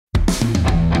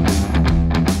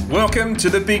Welcome to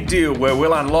The Big Deal, where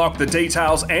we'll unlock the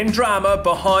details and drama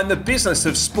behind the business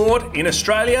of sport in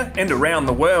Australia and around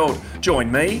the world.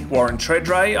 Join me, Warren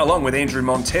Tredrea, along with Andrew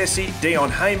Montesi, Dion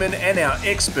Heyman and our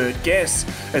expert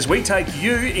guests as we take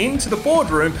you into the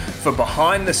boardroom for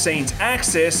behind-the-scenes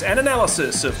access and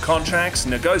analysis of contracts,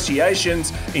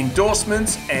 negotiations,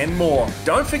 endorsements and more.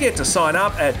 Don't forget to sign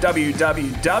up at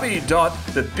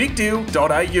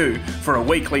www.thebigdeal.au for a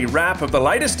weekly wrap of the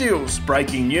latest deals,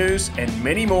 breaking news and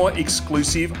many more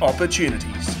exclusive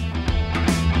opportunities.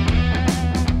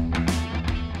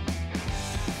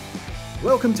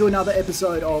 Welcome to another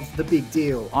episode of The Big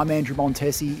Deal. I'm Andrew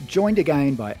Montesi, joined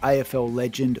again by AFL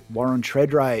legend Warren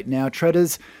Tredrea. Now,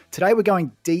 Tredders, today we're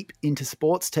going deep into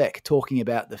sports tech, talking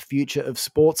about the future of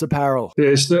sports apparel.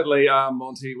 Yeah, certainly,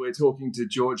 Monty. We're talking to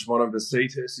George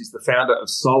Monemvasitis. He's the founder of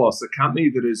Solos, a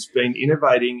company that has been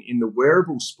innovating in the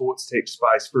wearable sports tech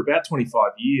space for about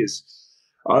 25 years.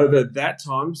 Over that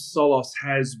time, Solos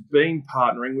has been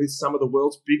partnering with some of the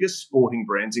world's biggest sporting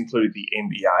brands, including the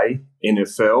NBA,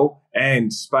 NFL,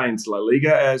 and Spain's La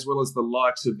Liga, as well as the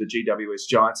likes of the GWS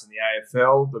Giants in the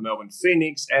AFL, the Melbourne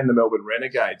Phoenix, and the Melbourne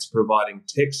Renegades, providing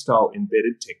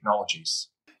textile-embedded technologies.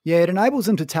 Yeah, it enables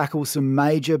them to tackle some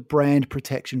major brand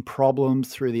protection problems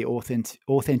through the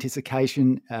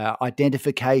authentication,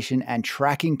 identification and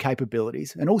tracking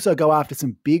capabilities, and also go after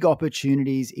some big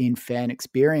opportunities in fan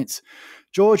experience.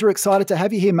 George, we're excited to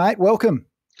have you here, mate. Welcome.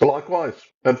 Likewise.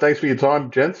 And thanks for your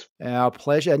time, gents. Our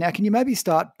pleasure. Now, can you maybe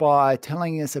start by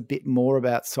telling us a bit more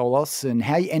about Solos and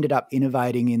how you ended up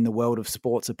innovating in the world of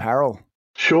sports apparel?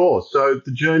 Sure. So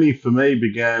the journey for me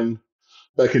began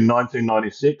back in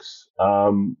 1996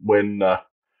 when a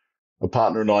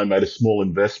partner and I made a small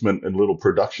investment in a little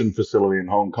production facility in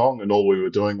Hong Kong, and all we were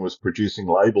doing was producing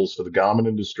labels for the garment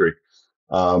industry.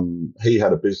 He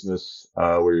had a business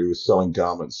where he was selling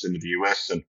garments into the US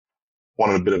and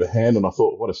wanted a bit of a hand, and I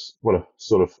thought, what a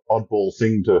sort of oddball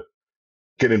thing to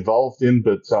get involved in,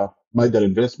 but made that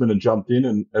investment and jumped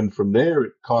in, and from there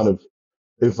it kind of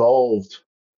evolved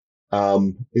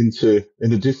into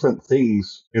different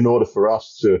things in order for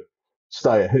us to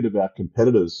stay ahead of our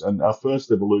competitors. And our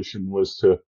first evolution was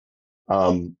to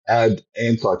add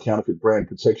anti-counterfeit brand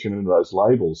protection into those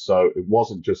labels. So it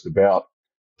wasn't just about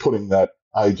putting that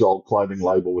age-old clothing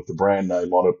label with the brand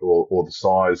name on it or the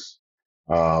size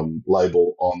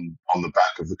label on the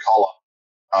back of the collar.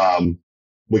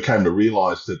 We came to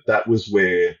realize that was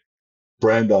where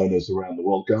brand owners around the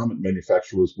world, garment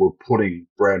manufacturers, were putting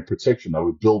brand protection. They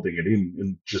were building it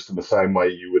in just in the same way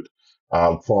you would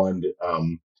find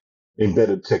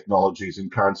embedded technologies in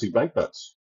currency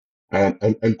banknotes, and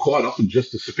quite often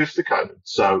just as sophisticated.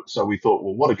 So we thought,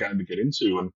 well, what a game to get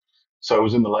into. And so it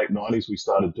was in the late 90s we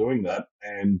started doing that,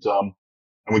 and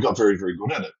we got very, very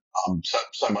good at it.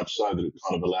 So much so that it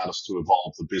kind of allowed us to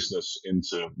evolve the business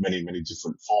into many, many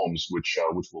different forms, which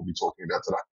we'll be talking about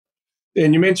today.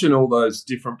 And you mentioned all those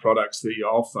different products that you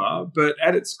offer, but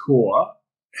at its core,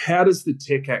 how does the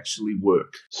tech actually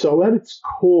work? So at its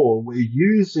core, we're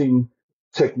using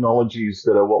technologies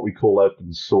that are what we call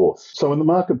open source. So in the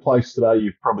marketplace today,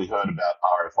 you've probably heard about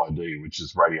RFID, which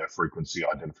is radio frequency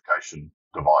identification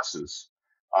devices.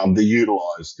 They're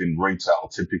utilized in retail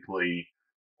typically,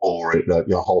 or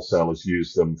wholesalers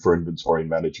use them for inventory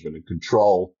management and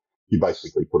control. You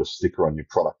basically put a sticker on your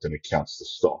product and it counts the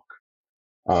stock.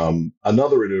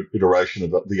 Another iteration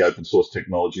of the open source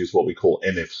technology is what we call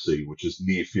NFC, which is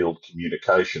near field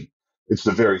communication. It's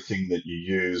the very thing that you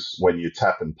use when you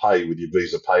tap and pay with your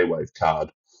Visa PayWave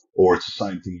card, or it's the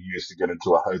same thing you use to get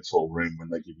into a hotel room when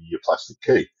they give you your plastic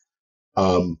key.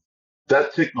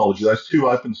 That technology, those two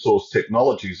open source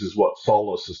technologies, is what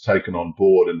Solos has taken on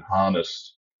board and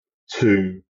harnessed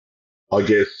to, I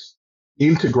guess,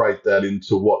 integrate that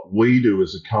into what we do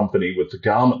as a company with the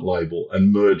garment label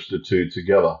and merge the two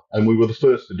together. And we were the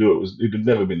first to do it. It had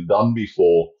never been done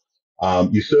before.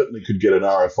 You certainly could get an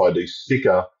RFID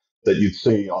sticker that you'd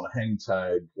see on a hang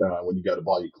tag when you go to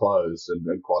buy your clothes, and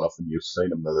quite often you've seen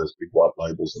them. They're those big white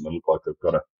labels and they look like they've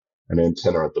got an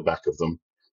antenna at the back of them.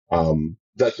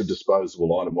 That's a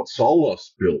disposable item. What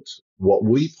Solos built, what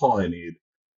we pioneered,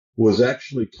 was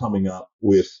actually coming up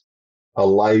with a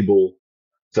label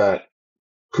that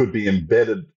could be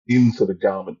embedded into the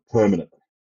garment permanently.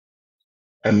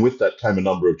 And with that came a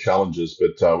number of challenges,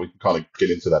 but we can kind of get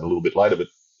into that a little bit later. But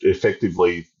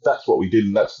effectively, that's what we did,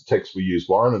 and that's the text we used,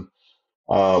 Warren.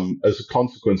 And as a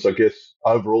consequence, I guess,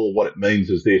 overall what it means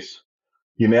is this.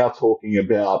 You're now talking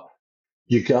about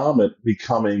your garment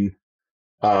becoming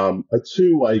a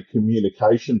two-way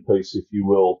communication piece, if you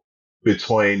will,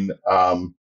 between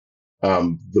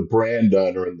the brand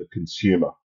owner and the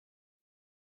consumer.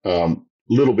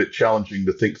 little bit challenging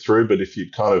to think through, but if you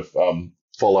kind of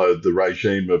followed the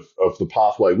regime of the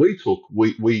pathway we took,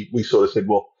 we sort of said,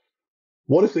 well,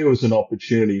 what if there was an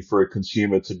opportunity for a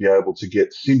consumer to be able to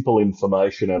get simple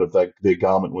information out of their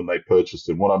garment when they purchased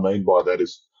it? What I mean by that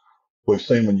is we've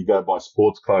seen when you go buy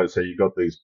sports clothes how you've got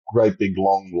these great big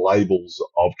long labels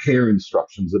of care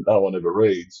instructions that no one ever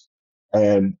reads.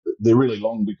 And they're really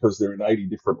long because they're in 80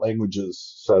 different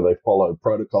languages. So they follow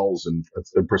protocols and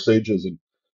procedures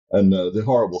and they're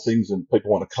horrible things, and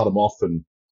people want to cut them off, and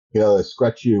they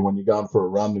scratch you when you're going for a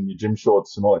run in your gym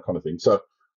shorts and all that kind of thing. So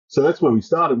that's where we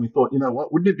started. We thought,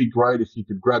 what, wouldn't it be great if you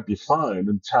could grab your phone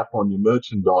and tap on your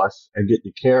merchandise and get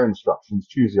your care instructions,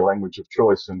 choose your language of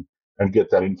choice, and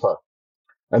get that info.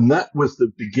 And that was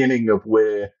the beginning of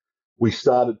where we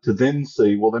started to then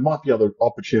see, well, there might be other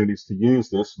opportunities to use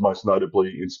this, most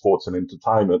notably in sports and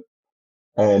entertainment.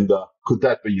 And could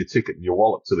that be your ticket and your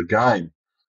wallet to the game?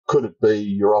 Could it be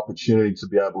your opportunity to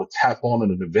be able to tap on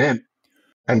at an event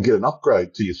and get an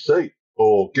upgrade to your seat,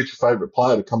 or get your favourite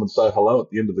player to come and say hello at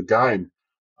the end of the game?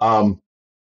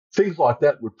 Things like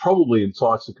that would probably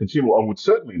entice the consumer, or would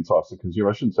certainly entice the consumer.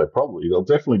 I shouldn't say probably. They'll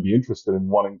definitely be interested in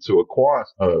wanting to acquire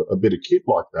a bit of kit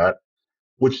like that,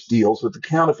 which deals with the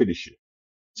counterfeit issue.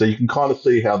 So you can kind of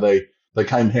see how they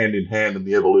came hand in hand and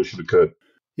the evolution occurred.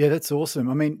 Yeah, that's awesome.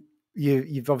 I mean,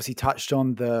 you've obviously touched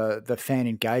on the fan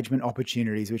engagement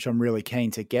opportunities, which I'm really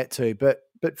keen to get to. But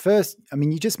first, I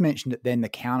mean, you just mentioned it then, the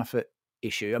counterfeit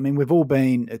issue. I mean, we've all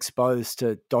been exposed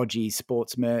to dodgy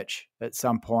sports merch at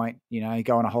some point. You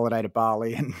go on a holiday to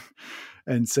Bali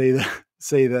and see the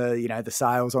the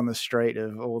sales on the street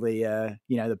of all the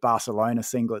the Barcelona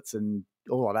singlets and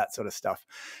all of that sort of stuff.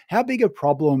 How big a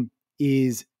problem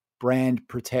is brand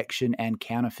protection and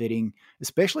counterfeiting,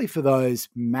 especially for those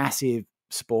massive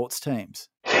sports teams?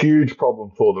 Huge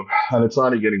problem for them, and it's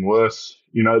only getting worse.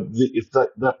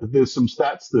 There's some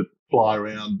stats that fly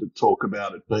around that talk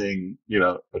about it being,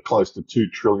 a close to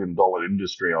 $2 trillion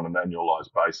industry on an annualized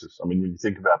basis. I mean, when you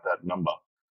think about that number,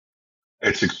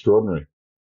 it's extraordinary.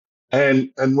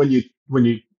 And when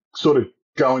you sort of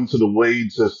go into the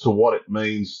weeds as to what it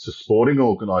means to sporting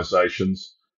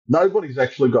organisations, nobody's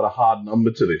actually got a hard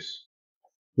number to this.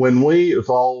 When we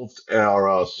evolved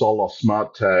our Solos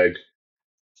Smart Tag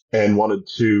and wanted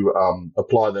to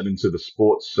apply that into the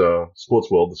sports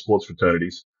world, the sports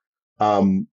fraternities,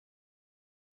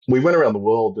 we went around the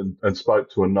world and spoke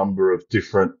to a number of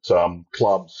different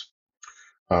clubs,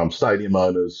 stadium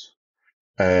owners,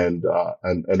 and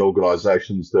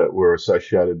organisations that were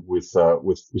associated with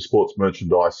sports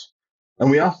merchandise,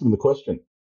 and we asked them the question,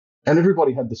 and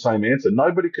everybody had the same answer.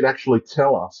 Nobody could actually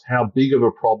tell us how big of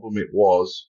a problem it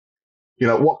was.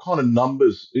 What kind of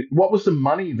numbers, what was the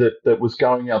money that was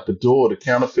going out the door to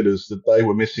counterfeiters that they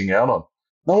were missing out on?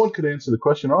 No one could answer the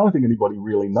question. I don't think anybody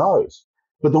really knows.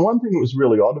 But the one thing that was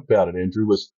really odd about it, Andrew,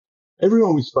 was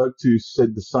everyone we spoke to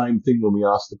said the same thing when we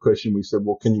asked the question. We said,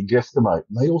 well, can you guesstimate?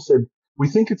 And they all said, we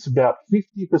think it's about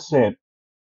 50%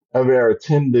 of our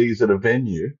attendees at a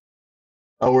venue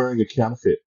are wearing a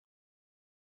counterfeit.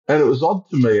 And it was odd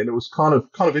to me, and it was kind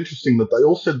of interesting that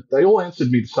they all answered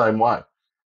me the same way.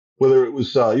 Whether it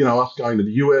was us going to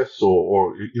the US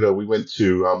or we went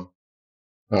to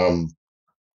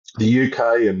the UK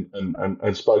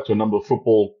and spoke to a number of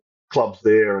football clubs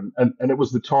there, and it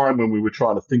was the time when we were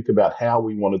trying to think about how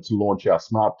we wanted to launch our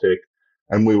smart tech,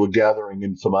 and we were gathering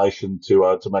information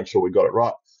to make sure we got it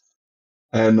right.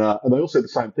 And they all said the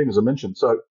same thing, as I mentioned.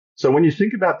 So when you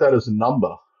think about that as a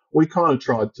number, we kind of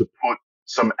tried to put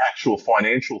some actual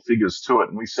financial figures to it,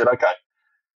 and we said, okay,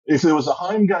 if there was a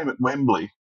home game at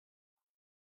Wembley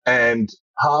and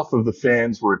half of the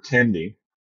fans were attending,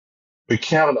 we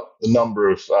counted up the number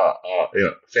of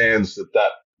fans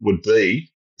that would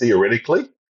be theoretically,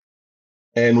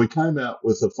 and we came out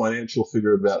with a financial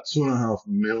figure of about £2.5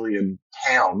 million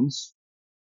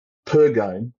per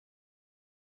game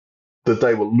that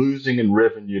they were losing in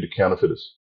revenue to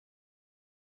counterfeiters.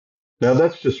 Now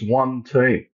that's just one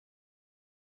team.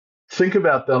 Think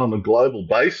about that on a global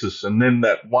basis, and then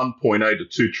that $1.8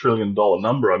 to $2 trillion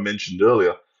number I mentioned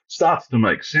earlier starts to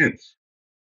make sense.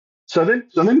 So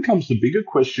then comes the bigger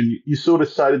question. You sort of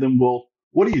say to them, well,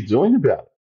 what are you doing about it?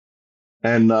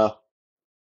 And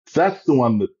that's the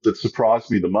one that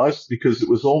surprised me the most, because it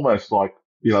was almost like,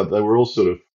 they were all sort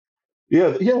of, they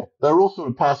were all sort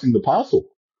of passing the parcel.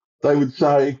 They would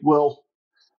say, well,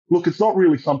 look, it's not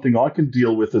really something I can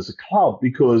deal with as a club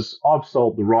because I've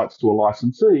sold the rights to a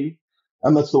licensee,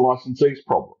 and that's the licensee's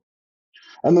problem.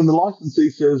 And then the licensee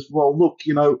says, well, look,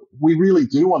 we really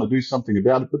do want to do something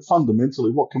about it, but fundamentally,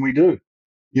 what can we do?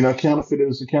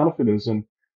 Counterfeiters are counterfeiters. And,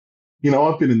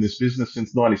 I've been in this business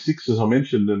since 96, as I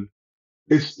mentioned, and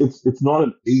It's not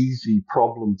an easy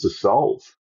problem to solve.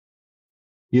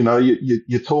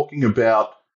 You're talking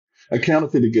about a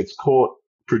counterfeiter gets caught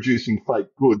producing fake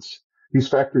goods. His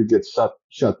factory gets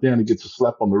shut down. He gets a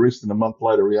slap on the wrist, and a month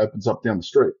later he opens up down the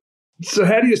street. So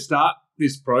how do you start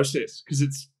this process? Because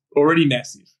it's already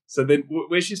massive. So then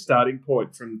where's your starting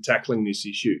point from tackling this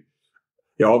issue?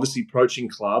 You're obviously approaching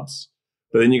clubs,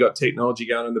 but then you've got technology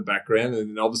going in the background, and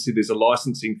then obviously there's a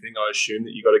licensing thing, I assume,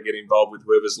 that you've got to get involved with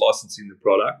whoever's licensing the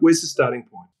product. Where's the starting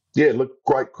point? Yeah, look,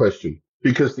 great question.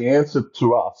 Because the answer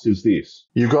to us is this.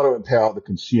 You've got to empower the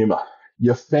consumer.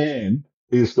 Your fan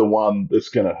is the one that's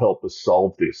going to help us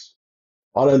solve this.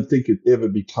 I don't think it ever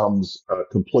becomes a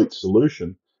complete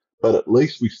solution, but at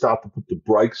least we start to put the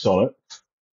brakes on it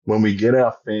when we get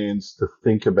our fans to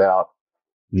think about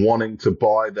wanting to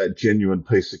buy that genuine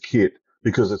piece of kit,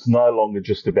 because it's no longer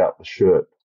just about the shirt.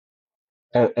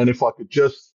 And if I could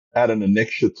just add an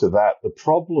annexure to that, the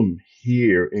problem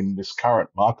here in this current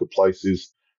marketplace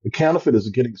is the counterfeiters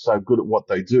are getting so good at what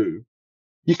they do.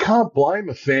 You can't blame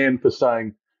a fan for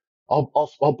saying, I'll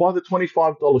buy the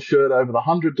 $25 shirt over the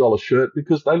 $100 shirt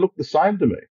because they look the same to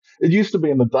me. It used to be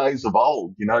in the days of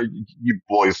old, you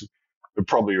boys would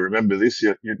probably remember this.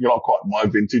 You're not quite my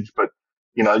vintage, but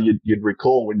you'd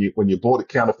recall when you bought a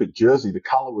counterfeit jersey, the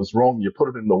color was wrong. You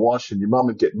put it in the wash and your mum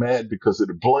would get mad because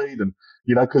it'd bleed. And,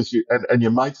 cause and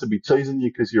your mates would be teasing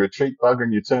you because you're a cheap bugger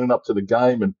and you're turning up to the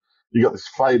game and you got this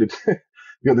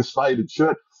faded,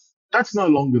 shirt. That's no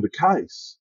longer the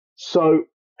case. So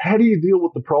how do you deal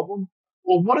with the problem?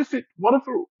 Well, what if it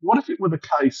were the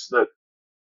case that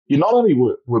you not only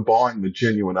were buying the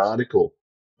genuine article,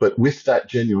 but with that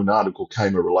genuine article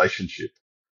came a relationship.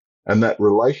 And that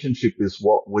relationship is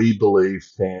what we believe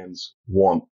fans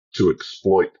want to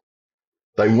exploit.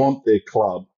 They want their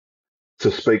club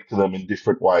to speak to them in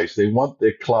different ways. They want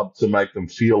their club to make them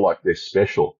feel like they're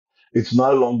special. It's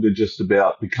no longer just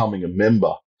about becoming a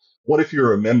member. What if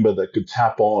you're a member that could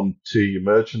tap on to your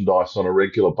merchandise on a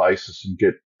regular basis and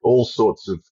get all sorts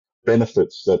of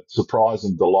benefits that surprise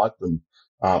and delight them,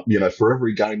 for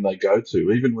every game they go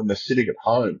to, even when they're sitting at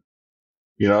home?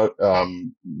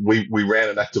 We ran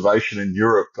an activation in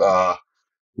Europe,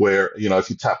 where, if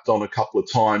you tapped on a couple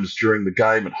of times during the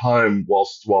game at home,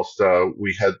 whilst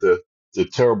we had the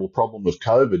terrible problem of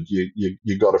COVID,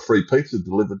 you got a free pizza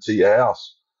delivered to your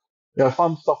house.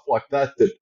 Fun stuff like that,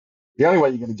 that the only way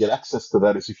you're going to get access to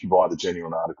that is if you buy the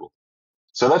genuine article.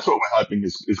 So that's what we're hoping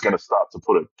is going to start to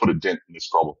put a dent in this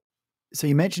problem. So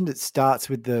you mentioned it starts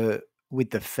with the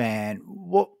fan.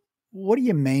 What do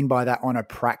you mean by that on a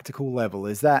practical level?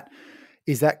 Is that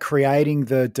creating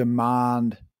the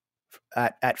demand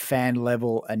at fan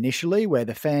level initially, where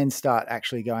the fans start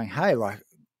actually going, hey, like,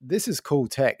 this is cool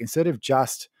tech. Instead of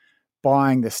just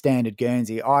buying the standard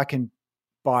Guernsey, I can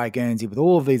buy a Guernsey with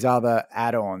all of these other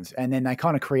add-ons, and then they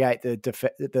kind of create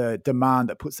the demand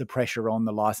that puts the pressure on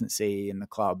the licensee and the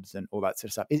clubs and all that sort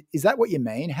of stuff. Is that what you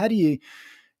mean? How do you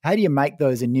make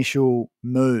those initial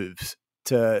moves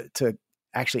to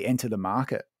actually enter the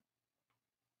market?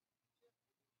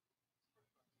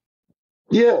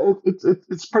 Yeah,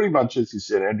 it's pretty much as you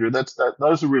said, Andrew.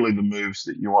 Those are really the moves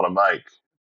that you want to make,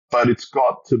 but it's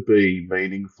got to be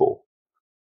meaningful.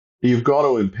 You've got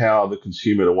to empower the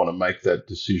consumer to want to make that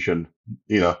decision,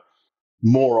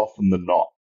 more often than not.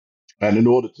 And in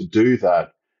order to do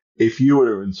that, if you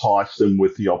were to entice them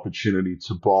with the opportunity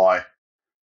to buy,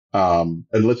 and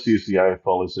let's use the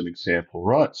AFL as an example,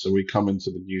 right? So we come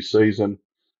into the new season,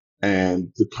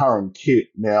 and the current kit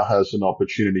now has an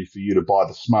opportunity for you to buy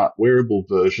the smart wearable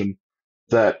version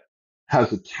that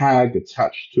has a tag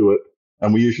attached to it.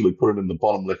 And we usually put it in the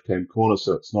bottom left-hand corner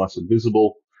so it's nice and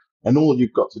visible. And all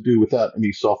you've got to do without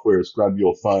any software is grab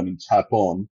your phone and tap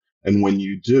on. And when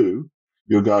you do,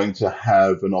 you're going to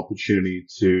have an opportunity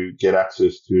to get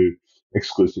access to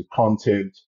exclusive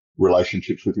content,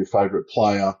 relationships with your favorite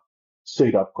player,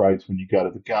 seat upgrades when you go to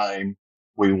the game.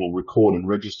 We will record and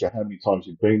register how many times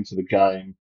you've been to the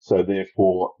game. So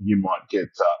therefore, you might get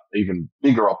even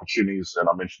bigger opportunities. And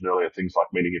I mentioned earlier, things like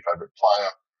meeting your favorite player.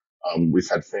 We've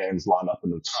had fans line up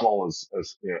in the tunnel as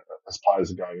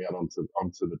players are going out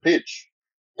onto the pitch,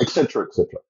 et cetera, et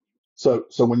cetera.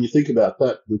 So when you think about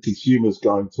that, the consumer's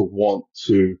going to want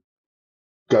to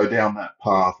go down that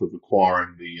path of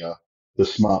acquiring the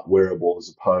smart wearable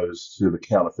as opposed to the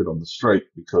counterfeit on the street,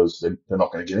 because they're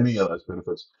not going to get any of those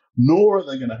benefits, nor are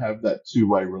they going to have that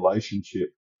two-way relationship.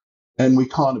 And we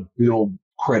kind of build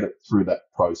credit through that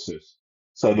process.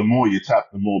 So the more you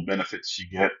tap, the more benefits you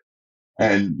get.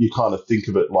 And you kind of think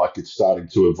of it like it's starting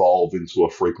to evolve into a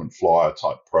frequent flyer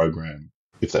type program.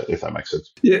 if that makes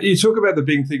sense. Yeah, you talk about the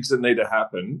big things that need to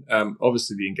happen.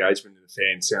 Obviously, the engagement of the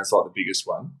fans sounds like the biggest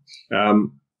one.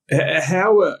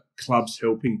 How are clubs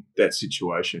helping that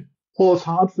situation? Well, it's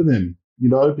hard for them,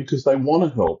 because they want to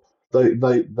help.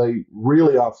 They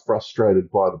really are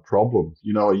frustrated by the problem.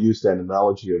 I used that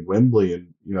analogy of Wembley,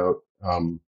 and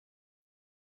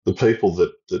the people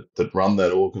that run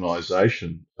that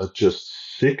organisation are just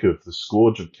sick of the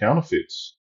scourge of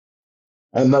counterfeits,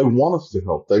 and they want us to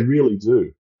help. They really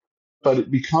do, but it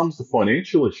becomes the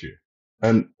financial issue.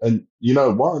 And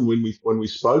Warren, when we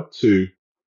spoke to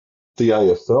the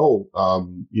AFL,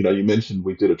 you mentioned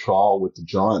we did a trial with the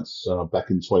Giants back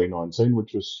in 2019,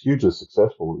 which was hugely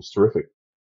successful. It was terrific.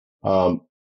 Got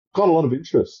a lot of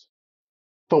interest.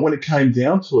 But when it came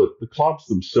down to it, the clubs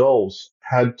themselves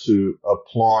had to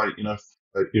apply,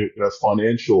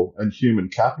 financial and human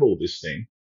capital this thing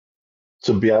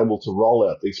to be able to roll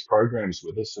out these programs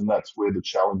with us. And that's where the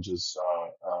challenges,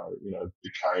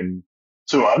 became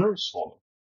too onerous for them.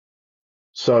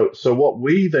 So what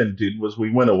we then did was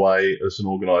we went away as an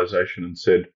organisation and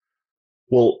said,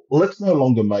 well, let's no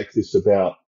longer make this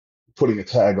about putting a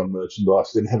tag on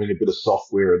merchandise, then having a bit of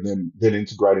software, and then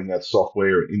integrating that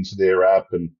software into their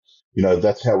app, and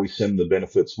that's how we send the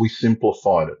benefits. We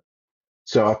simplified it.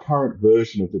 So our current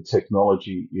version of the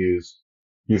technology is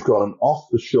you've got an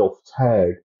off-the-shelf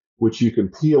tag which you can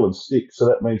peel and stick. So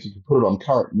that means you can put it on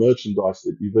current merchandise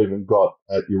that you've even got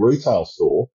at your retail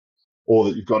store, or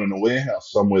that you've got in a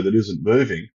warehouse somewhere that isn't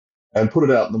moving, and put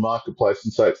it out in the marketplace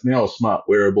and say it's now a smart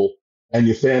wearable, and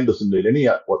your fan doesn't need any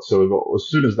app whatsoever. As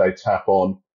soon as they tap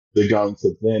on, they're going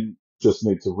to then just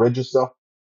need to register.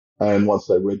 And once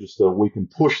they register, we can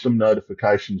push them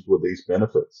notifications with these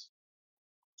benefits.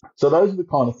 So those are the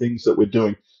kind of things that we're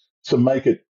doing to make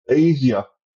it easier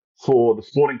for the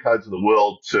sporting codes of the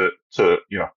world to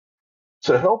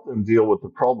help them deal with the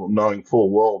problem, knowing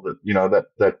full well that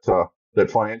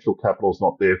that financial capital is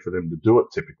not there for them to do it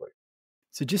typically.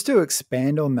 So just to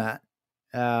expand on that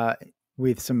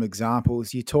with some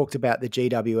examples, you talked about the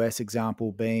GWS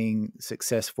example being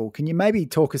successful. Can you maybe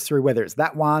talk us through whether it's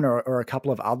that one or a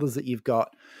couple of others that you've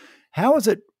got? How has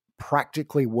it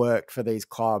practically worked for these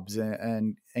clubs,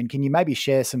 and can you maybe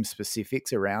share some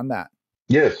specifics around that?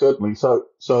 Yeah, certainly. So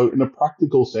in a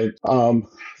practical sense,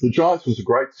 the Giants was a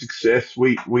great success.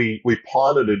 We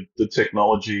piloted the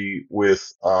technology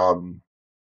with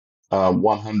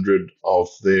 100 of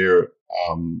their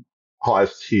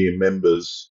highest tier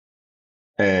members,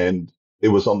 and it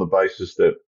was on the basis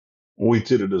that we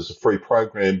did it as a free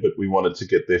program, but we wanted to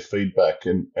get their feedback,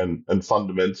 and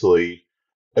fundamentally,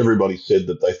 everybody said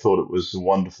that they thought it was a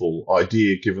wonderful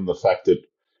idea, given the fact that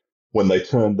when they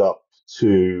turned up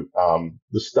to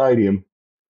the stadium,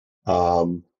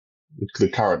 the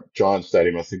current Giant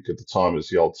Stadium, I think at the time was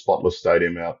the old Spotless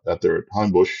Stadium out there at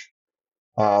Homebush,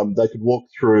 they could walk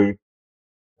through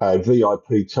a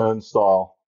VIP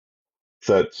turnstile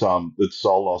that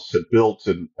Solos had built,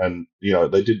 and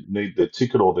they didn't need their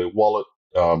ticket or their wallet.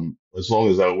 As long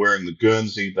as they were wearing the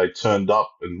Guernsey, they turned up,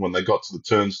 and when they got to the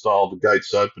turnstile, the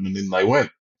gates opened, and in they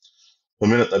went. The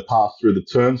minute they passed through the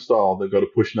turnstile, they got a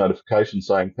push notification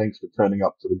saying, "Thanks for turning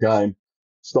up to the game.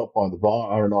 Stop by the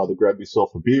bar and either grab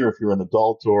yourself a beer if you're an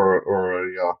adult, or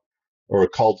a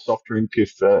cold soft drink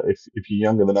if you're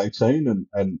younger than 18."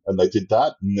 And they did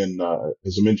that, and then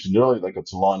as I mentioned earlier, they got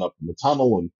to line up in the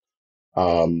tunnel, and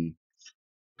a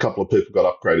couple of people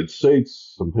got upgraded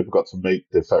seats. Some people got to meet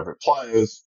their favourite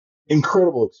players.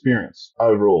 Incredible experience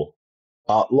overall.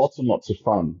 Lots and lots of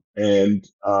fun, and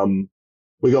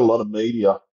we got a lot of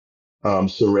media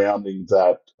surrounding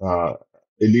that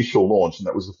initial launch, and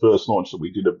that was the first launch that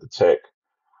we did of the tech.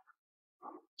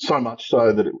 So much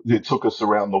so that it took us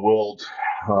around the world.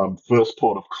 First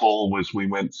port of call was we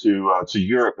went to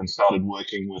Europe and started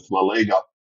working with La Liga.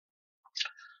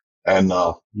 And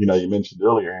you mentioned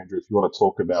earlier, Andrew, if you want to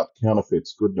talk about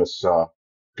counterfeits, goodness,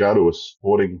 go to a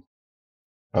sporting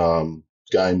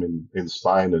game in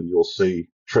Spain, and you'll see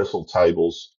trestle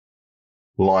tables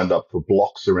lined up for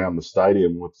blocks around the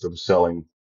stadium with them selling,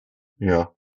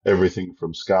 everything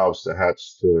from scarves to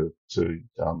hats to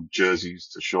jerseys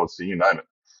to shorts to you name it.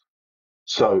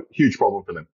 So huge problem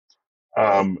for them.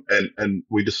 And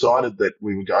we decided that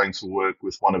we were going to work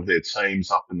with one of their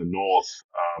teams up in the north,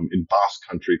 in Basque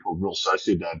Country, called Real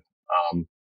Sociedad.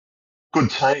 Good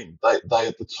team. They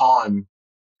at the time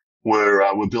were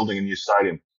building a new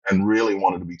stadium and really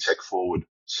wanted to be tech forward.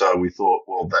 So we thought,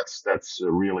 well, that's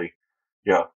really,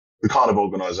 the kind of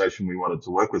organisation we wanted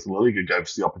to work with. La Liga gave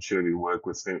us the opportunity to work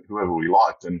with whoever we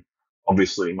liked, and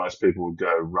obviously most people would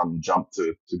go run and jump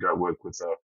to go work with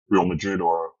Real Madrid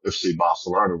or FC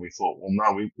Barcelona. We thought, well,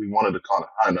 no, we wanted to kind of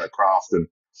hone that craft and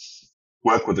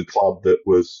work with a club that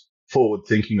was forward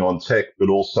thinking on tech, but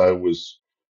also was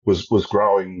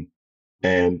growing.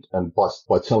 And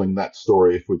by telling that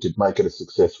story, if we could make it a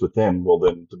success with them, well,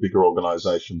 then the bigger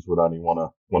organisations would only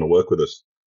want to work with us.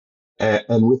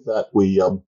 And with that, we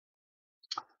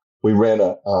ran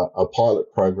a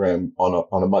pilot program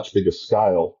on a much bigger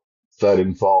scale that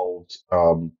involved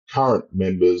current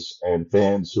members and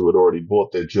fans who had already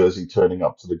bought their jersey turning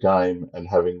up to the game and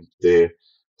having their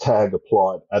tag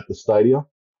applied at the stadium,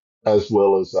 as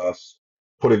well as us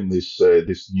putting this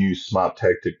new smart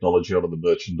tag technology onto the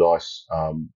merchandise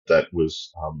that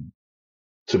was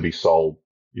to be sold,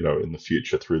 in the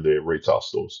future through their retail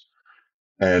stores.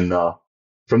 And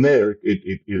from there,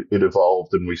 it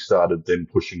evolved, and we started then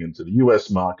pushing into the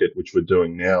US market, which we're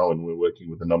doing now, and we're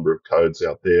working with a number of codes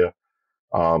out there.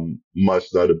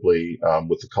 Most notably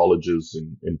with the colleges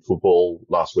in football.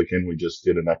 Last weekend, we just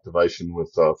did an activation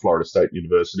with Florida State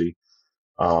University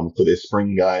for their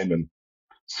spring game, and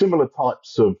similar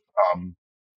types of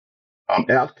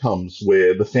outcomes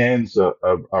where the fans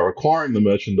are acquiring the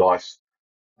merchandise.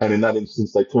 And in that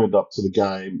instance, they turned up to the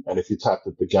game, and if you tapped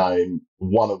at the game,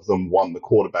 one of them won the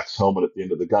quarterback's helmet at the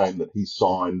end of the game that he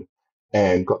signed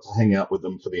and got to hang out with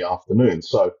them for the afternoon.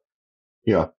 So,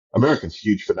 Americans are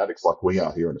huge fanatics like we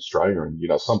are here in Australia, and,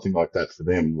 something like that for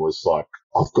them was like,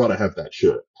 I've got to have that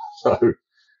shirt.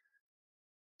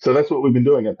 So that's what we've been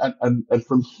doing. And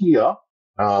from here,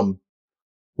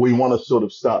 we want to sort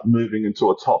of start moving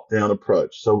into a top-down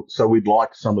approach. So we'd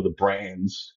like some of the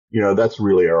brands, that's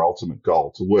really our ultimate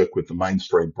goal, to work with the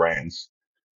mainstream brands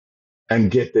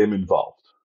and get them involved,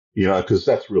 because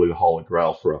that's really the holy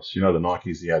grail for us, the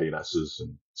Nikes, the Adidas's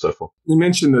and so forth. You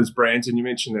mentioned those brands and you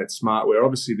mentioned that smartwear.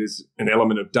 Obviously, there's an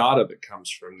element of data that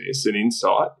comes from this, an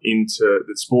insight into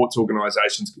that sports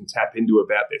organisations can tap into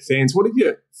about their fans. What have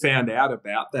you found out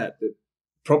about that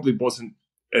probably wasn't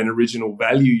an original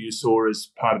value you saw as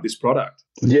part of this product?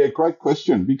 Yeah, great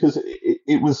question, because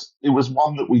it was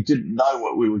one that we didn't know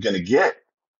what we were going to get.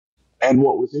 And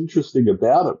what was interesting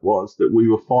about it was that we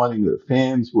were finding that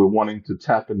fans were wanting to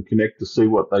tap and connect to see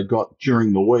what they got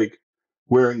during the week,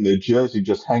 wearing their jersey,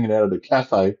 just hanging out at a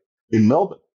cafe in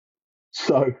Melbourne.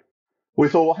 So we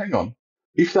thought, well, hang on.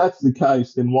 If that's the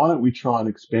case, then why don't we try and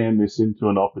expand this into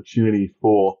an opportunity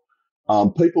for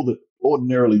people that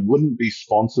ordinarily wouldn't be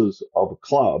sponsors of a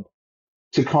club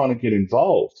to kind of get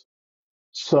involved.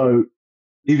 So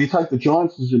if you take the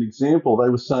Giants as an example, they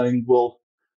were saying, well,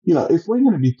 if we're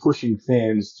going to be pushing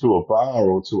fans to a bar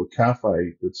or to a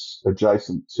cafe that's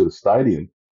adjacent to the stadium,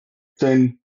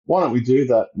 then why don't we do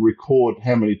that, record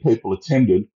how many people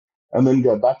attended, and then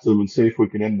go back to them and see if we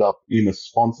can end up in a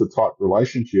sponsor-type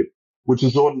relationship, which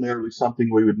is ordinarily something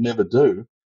we would never do.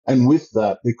 And with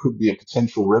that, there could be a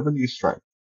potential revenue stream.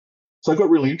 So it got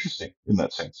really interesting in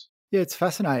that sense. Yeah, it's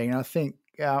fascinating. I think,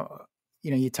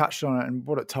 you touched on it, and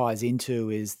what it ties into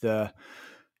is the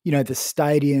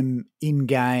stadium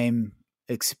in-game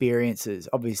experiences,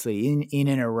 obviously in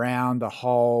and around the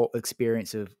whole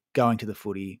experience of going to the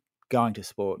footy, going to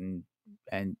sport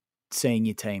and seeing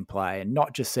your team play, and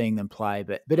not just seeing them play,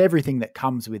 but everything that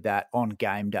comes with that on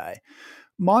game day.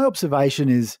 My observation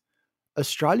is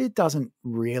Australia doesn't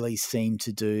really seem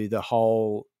to do the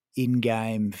whole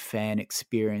in-game fan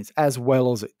experience as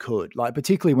well as it could, like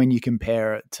particularly when you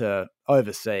compare it to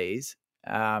overseas.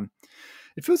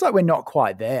 It feels like we're not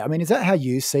quite there. I mean, is that how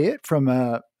you see it from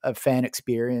a fan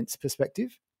experience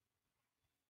perspective?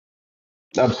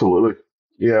 Absolutely.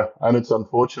 Yeah. And it's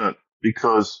unfortunate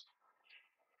because,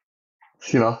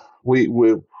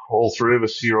 we're all three of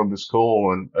us here on this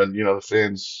call and the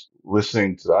fans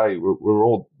listening today, we're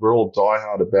all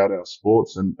diehard about our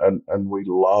sports and we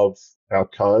love our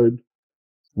code.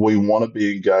 We want to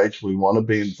be engaged. We want to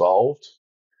be involved,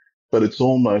 but it's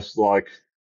almost like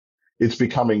it's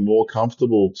becoming more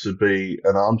comfortable to be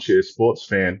an armchair sports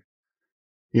fan,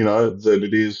 than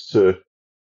it is to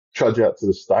trudge out to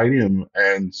the stadium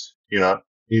and,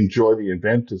 enjoy the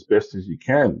event as best as you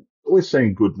can. We're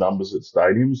seeing good numbers at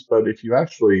stadiums, but if you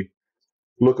actually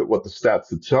look at what the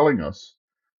stats are telling us,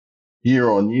 year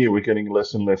on year, we're getting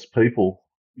less and less people,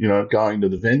 going to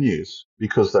the venues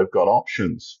because they've got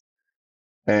options.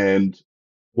 And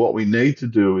what we need to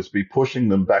do is be pushing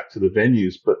them back to the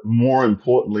venues, but more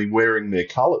importantly, wearing their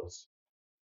colours.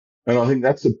 And I think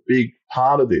that's a big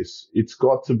part of this. It's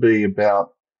got to be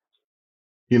about,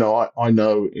 I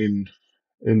know in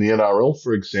the NRL,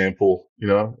 for example,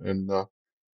 and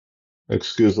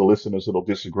excuse the listeners that'll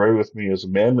disagree with me as a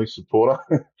Manly supporter,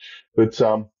 but,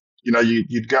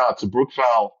 you'd go out to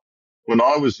Brookvale when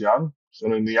I was young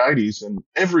and in the 80s, and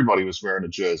everybody was wearing a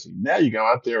jersey. Now you go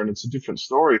out there and it's a different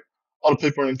story. A lot of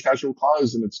people are in casual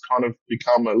clothes, and it's kind of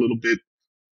become a little bit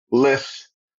less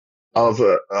of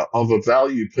a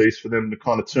value piece for them to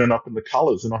kind of turn up in the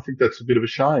colours. And I think that's a bit of a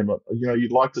shame.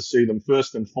 You'd like to see them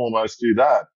first and foremost do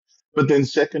that. But then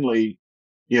secondly,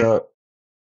 you know,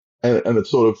 and it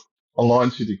sort of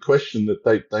aligns with your question that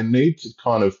they need to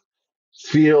kind of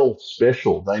feel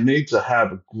special. They need to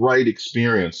have a great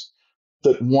experience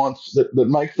that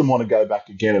makes them want to go back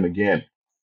again and again.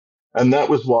 And that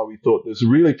was why we thought there's a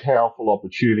really powerful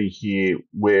opportunity here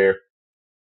where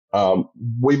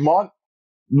we might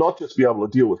not just be able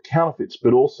to deal with counterfeits,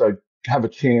 but also have a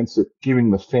chance at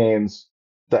giving the fans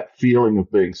that feeling of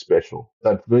being special,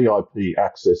 that VIP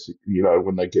access,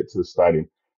 when they get to the stadium,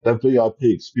 that VIP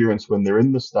experience when they're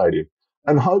in the stadium.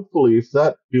 And hopefully, if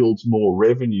that builds more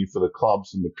revenue for the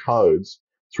clubs and the codes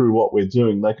through what we're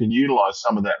doing, they can utilize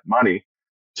some of that money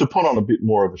to put on a bit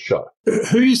more of a show.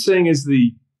 Who are you seeing as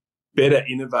the better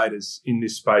innovators in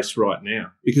this space right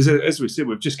now? Because as we said,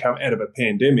 we've just come out of a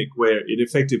pandemic where it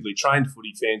effectively trained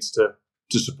footy fans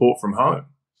to support from home.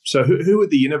 So who are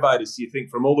the innovators, do you think,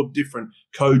 from all the different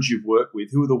codes you've worked with?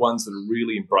 Who are the ones that are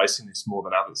really embracing this more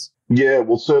than others? Yeah,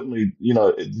 well, certainly,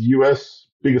 the US,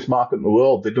 biggest market in the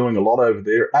world, they're doing a lot over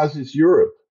there, as is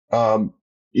Europe. And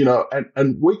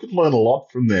we could learn a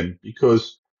lot from them,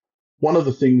 because one of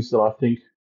the things that I think,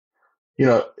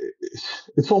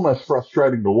 it's almost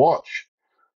frustrating to watch.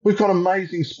 We've got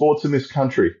amazing sports in this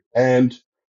country, and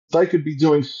they could be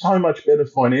doing so much better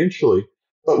financially,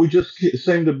 but we just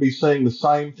seem to be seeing the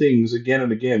same things again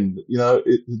and again.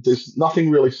 There's nothing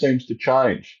really seems to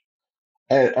change.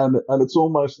 And it's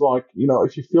almost like,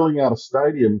 if you're filling out a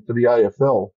stadium for the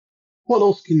AFL, what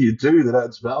else can you do that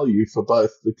adds value for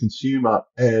both the consumer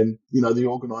and, the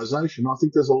organisation? I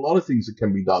think there's a lot of things that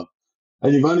can be done.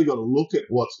 And you've only got to look at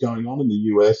what's going on in the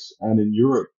US and in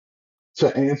Europe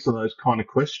to answer those kind of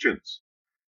questions.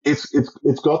 It's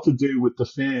got to do with the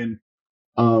fan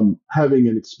having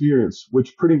an experience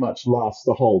which pretty much lasts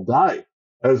the whole day,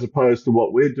 as opposed to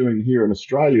what we're doing here in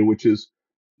Australia, which is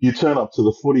you turn up to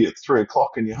the footy at 3:00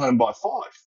 and you're home by 5.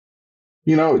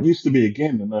 It used to be,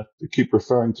 again, and I keep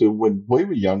referring to when we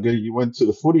were younger, you went to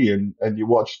the footy and you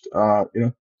watched,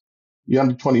 the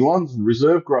under 21s and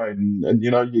reserve grade, and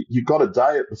you got a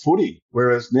day at the footy.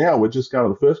 Whereas now we're just going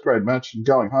to the first grade match and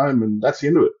going home, and that's the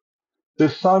end of it.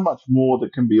 There's so much more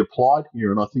that can be applied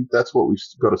here, and I think that's what we've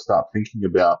got to start thinking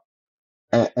about.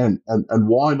 And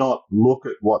why not look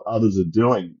at what others are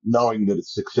doing, knowing that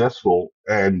it's successful,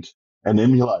 and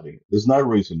emulating it? There's no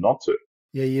reason not to.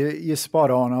 Yeah, you're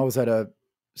spot on. I was at a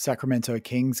Sacramento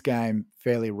Kings game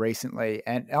fairly recently,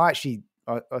 and I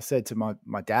said to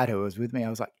my dad, who was with me, I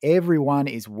was like, everyone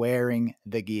is wearing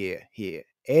the gear here.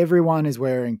 Everyone is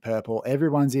wearing purple.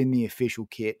 Everyone's in the official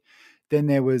kit. Then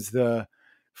there was the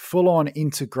full-on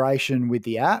integration with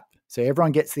the app. So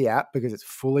everyone gets the app because it's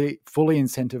fully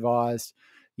incentivized.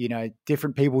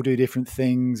 Different people do different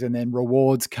things, and then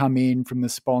rewards come in from the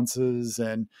sponsors,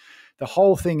 and the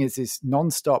whole thing is this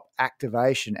non-stop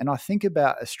activation. And I think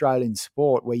about Australian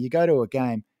sport, where you go to a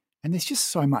game and there's just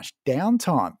so much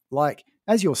downtime. Like,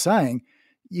 as you're saying,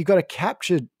 you've got a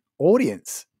captured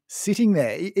audience sitting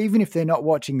there. Even if they're not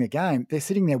watching the game, they're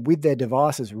sitting there with their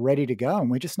devices ready to go,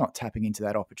 and we're just not tapping into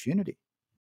that opportunity.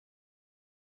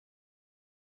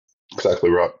 Exactly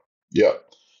right. Yeah.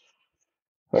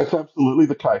 That's absolutely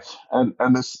the case. And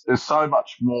there's so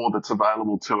much more that's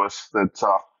available to us that,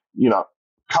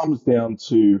 comes down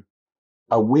to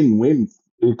a win-win,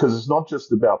 because it's not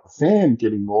just about the fan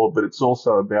getting more, but it's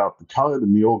also about the code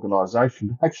and the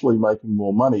organisation actually making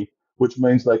more money, which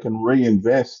means they can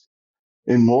reinvest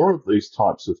in more of these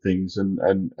types of things, and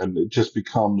it just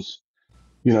becomes,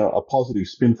 a positive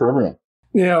spin for everyone.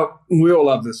 Now, we all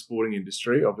love the sporting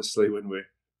industry, obviously, when we're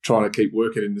trying to keep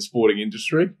working in the sporting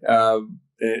industry,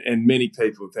 and many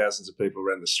people, thousands of people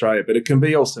around Australia, but it can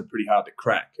be also pretty hard to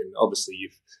crack. And obviously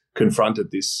you've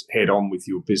confronted this head on with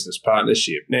your business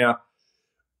partnership. Now,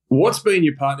 what's been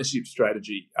your partnership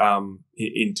strategy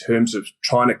in terms of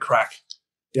trying to crack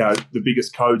the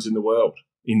biggest codes in the world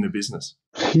in the business?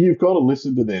 You've got to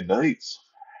listen to their needs.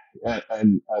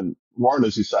 And Warren,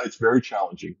 as you say, it's very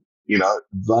challenging.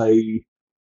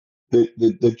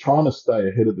 They're trying to stay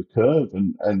ahead of the curve,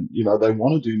 and they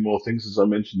want to do more things, as I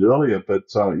mentioned earlier, but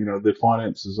their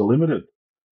finances are limited.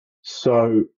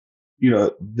 So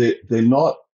they're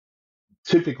not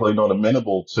typically not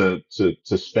amenable to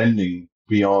spending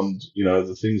beyond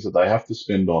the things that they have to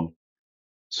spend on.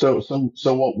 So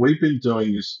what we've been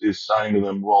doing is saying to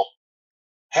them, well,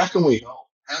 how can we help?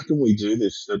 How can we do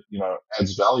this that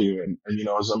adds value? And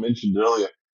as I mentioned earlier,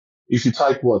 if you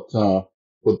take what the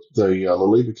La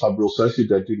Liga Club Real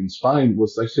Sociedad did in Spain,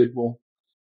 was they said, well,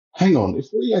 hang on, if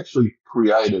we actually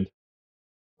created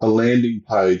a landing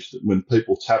page that when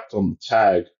people tapped on the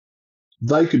tag,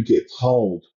 they could get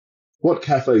told what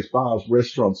cafes, bars,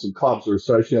 restaurants, and clubs are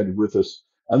associated with us.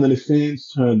 And then if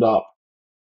fans turned up,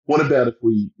 what about if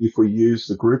we use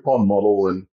the Groupon model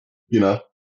and, you know,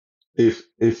 if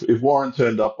Warren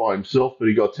turned up by himself, but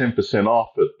he got 10% off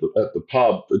at the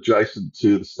pub adjacent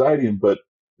to the stadium, but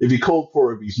if he called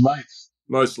 4 of his mates,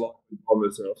 most likely by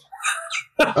myself.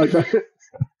 okay.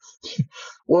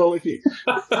 Well, if he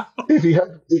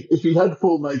had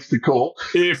 4 mates to call,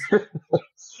 if I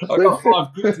got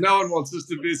 5 kids, no one wants us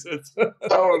to visit.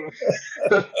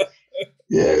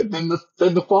 Yeah, then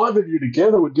the 5 of you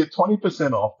together would get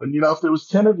 20% off, and if there was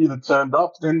 10 of you that turned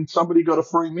up, then somebody got a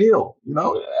free meal.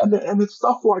 And it's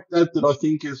stuff like that I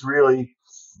think is really,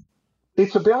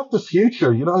 it's about the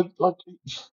future. Like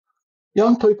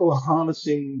young people are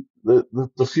harnessing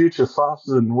the future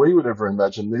faster than we would ever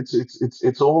imagine.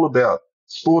 It's all about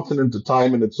sports and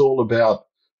entertainment. It's all about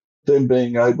them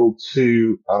being able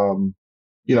to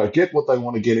get what they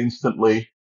want to get instantly,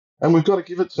 and we've got to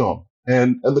give it to them.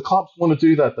 And the clubs want to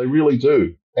do that; they really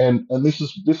do. And this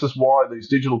is why these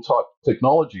digital type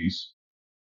technologies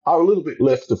are a little bit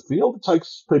left of field. It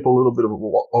takes people a little bit of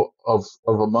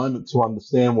a moment to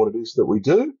understand what it is that we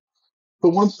do. But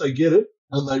once they get it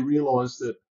and they realise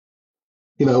that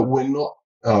we're not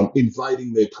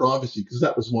invading their privacy, because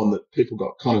that was one that people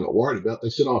got worried about. They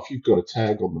said, "Oh, if you've got a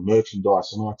tag on the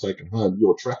merchandise and I take it home,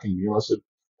 you're tracking me." And I said,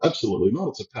 "Absolutely not.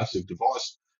 It's a passive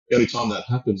device. The only time that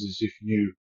happens is if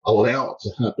you allow it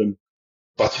to happen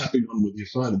by tapping on with your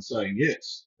phone and saying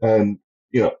yes. And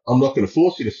I'm not going to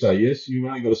force you to say yes. You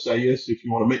only got to say yes if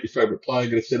you want to meet your favourite player,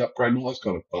 get a set upgrade, and all those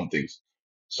kind of fun things.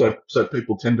 So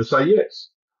people tend to say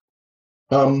yes.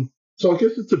 So I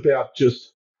guess it's about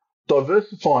just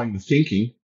diversifying the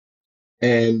thinking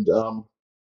and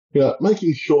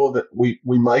making sure that we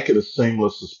make it as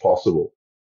seamless as possible.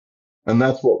 And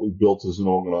that's what we've built as an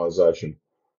organisation.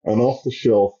 An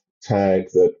off-the-shelf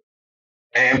tag that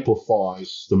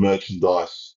amplifies the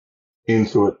merchandise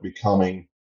into it becoming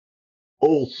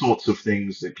all sorts of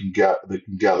things that can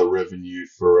gather revenue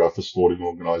for sporting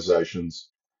organisations.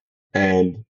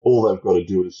 And all they've got to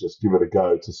do is just give it a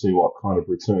go to see what kind of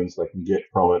returns they can get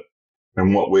from it.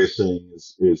 And what we're seeing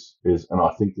is, and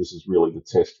I think this is really the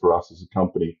test for us as a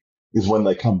company, is when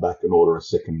they come back and order a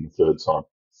second and a third time.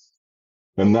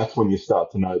 And that's when you start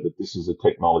to know that this is a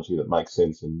technology that makes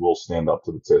sense and will stand up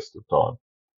to the test of time.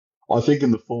 I think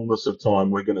in the fullness of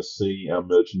time, we're going to see our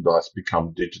merchandise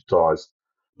become digitized,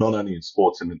 not only in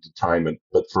sports and entertainment,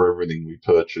 but for everything we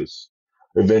purchase.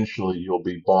 Eventually, you'll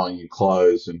be buying your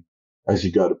clothes, and as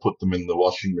you go to put them in the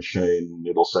washing machine,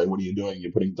 it'll say, "What are you doing?"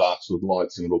 You're putting darts with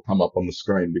lights, and it'll come up on the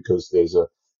screen because there's a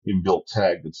inbuilt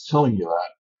tag that's telling you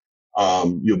that.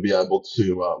 You'll be able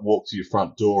to walk to your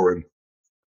front door and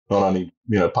not only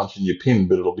punch in your PIN,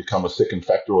 but it'll become a second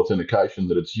factor authentication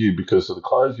that it's you because of the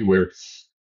clothes you wear.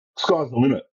 Sky's the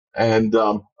limit. And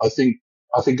I think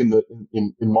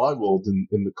in my world,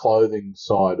 in the clothing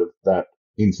side of that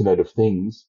Internet of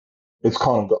Things, it's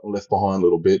kind of gotten left behind a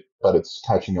little bit, but it's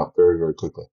catching up very, very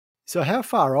quickly. So how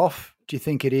far off do you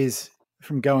think it is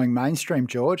from going mainstream,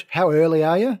 George? How early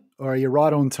are you? Or are you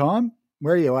right on time?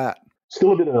 Where are you at?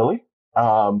 Still a bit early.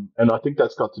 And I think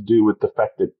that's got to do with the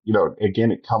fact that,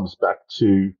 again, it comes back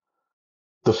to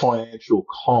the financial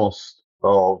cost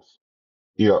of,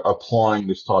 applying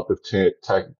this type of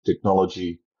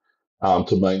technology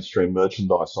to mainstream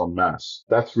merchandise en masse.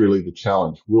 That's really the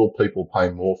challenge. Will people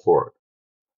pay more for it?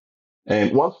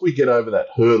 And once we get over that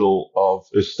hurdle of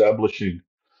establishing,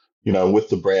 with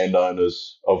the brand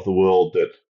owners of the world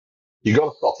that you've got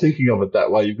to stop thinking of it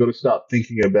that way. You've got to start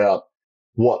thinking about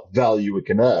what value it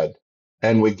can add.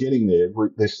 And we're getting there.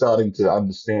 They're starting to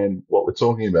understand what we're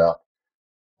talking about.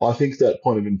 I think that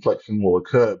point of inflection will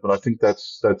occur, but I think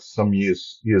that's some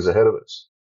years ahead of us.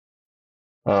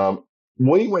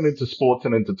 We went into sports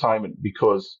and entertainment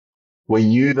because we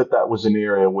knew that was an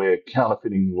area where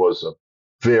counterfeiting was a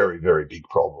very, very big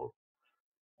problem.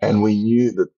 And we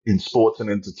knew that in sports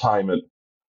and entertainment,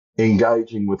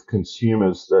 engaging with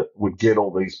consumers that would get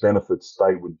all these benefits,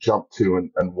 they would jump to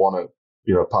and want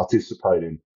to, participate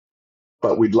in.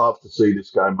 But we'd love to see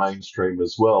this go mainstream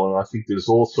as well. And I think there's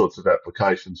all sorts of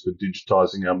applications for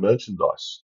digitizing our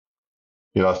merchandise.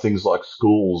 Things like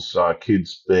schools,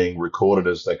 kids being recorded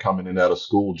as they come in and out of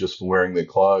school just for wearing their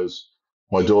clothes.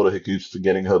 My daughter who keeps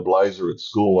forgetting her blazer at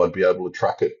school, I'd be able to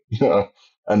track it,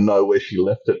 and know where she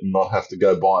left it and not have to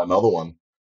go buy another one.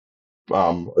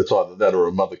 It's either that or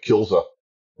her mother kills her.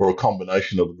 or a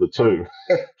combination of the two.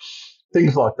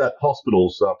 Things like that.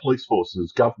 Hospitals, police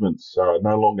forces, governments are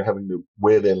no longer having to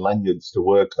wear their lanyards to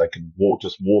work. They can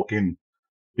just walk in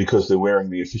because they're wearing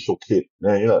the official kit.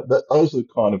 Now, those are the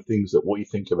kind of things that we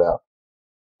think about.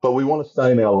 But we want to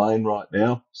stay in our lane right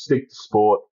now, stick to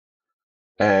sport,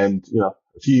 and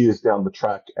a few years down the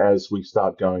track, as we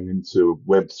start going into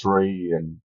Web3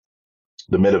 and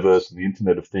the metaverse and the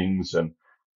Internet of Things and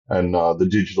the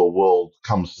digital world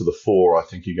comes to the fore, I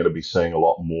think you're going to be seeing a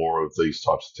lot more of these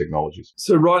types of technologies.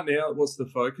 So right now, what's the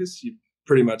focus? You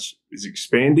pretty much is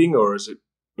expanding, or is it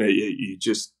you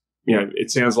just it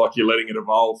sounds like you're letting it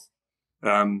evolve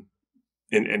and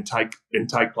take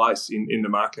place in the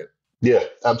market. Yeah,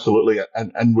 absolutely.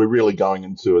 And we're really going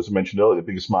into, as I mentioned earlier, the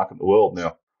biggest market in the world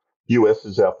now. US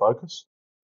is our focus.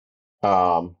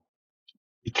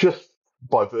 Just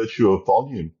by virtue of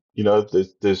volume,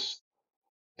 there's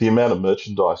the amount of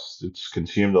merchandise that's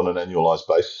consumed on an annualized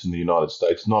basis in the United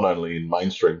States, not only in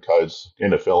mainstream codes,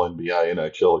 NFL, NBA,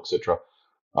 NHL, etc.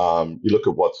 You look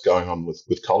at what's going on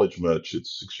with college merch,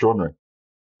 it's extraordinary.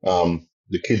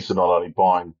 The kids are not only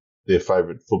buying their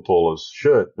favorite footballer's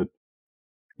shirt, but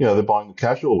they're buying the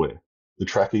casual wear, the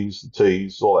trackies, the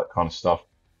tees, all that kind of stuff.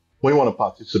 We want to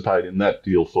participate in that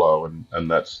deal flow, and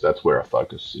that's where our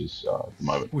focus is at the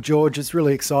moment. Well, George, it's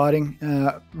really exciting.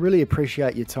 Really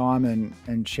appreciate your time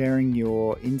and sharing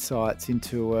your insights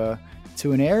into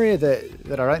an area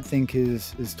that I don't think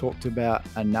is talked about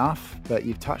enough, but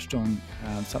you've touched on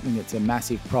something that's a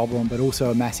massive problem, but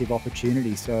also a massive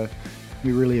opportunity. So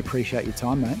we really appreciate your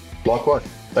time, mate. Likewise.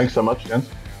 Thanks so much, gents.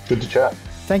 Good to chat.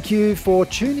 Thank you for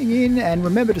tuning in, and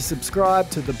remember to subscribe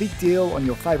to The Big Deal on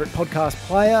your favourite podcast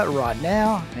player right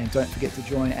now, and don't forget to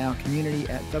join our community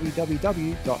at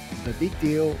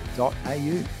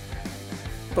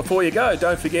www.thebigdeal.au. Before you go,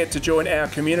 don't forget to join our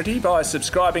community by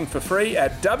subscribing for free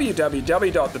at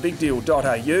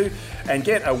www.thebigdeal.au and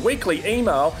get a weekly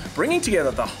email bringing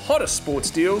together the hottest sports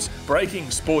deals,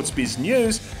 breaking sports biz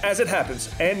news as it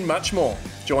happens, and much more.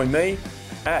 Join me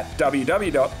at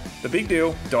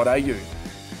www.thebigdeal.au.